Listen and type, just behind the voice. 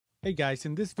Hey guys,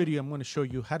 in this video I'm going to show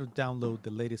you how to download the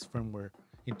latest firmware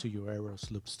into your Aeros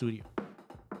Loop Studio.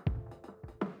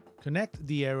 Connect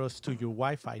the Aeros to your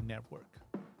Wi-Fi network.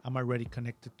 I'm already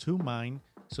connected to mine,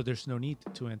 so there's no need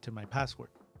to enter my password.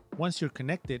 Once you're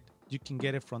connected, you can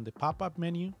get it from the pop-up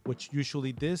menu, which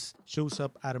usually this shows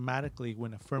up automatically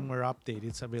when a firmware update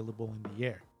is available in the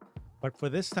air. But for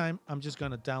this time, I'm just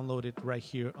going to download it right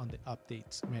here on the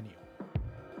Updates menu.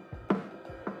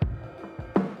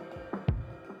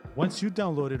 Once you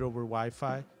download it over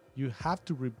Wi-Fi, you have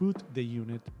to reboot the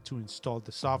unit to install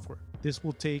the software. This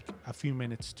will take a few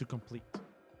minutes to complete.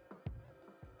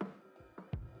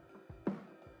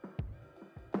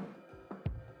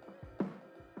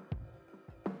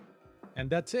 And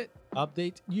that's it.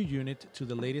 Update your unit to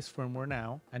the latest firmware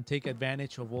now and take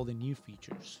advantage of all the new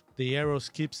features. The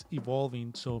Aeros keeps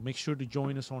evolving, so make sure to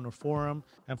join us on our forum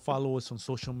and follow us on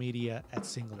social media at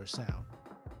Singular Sound.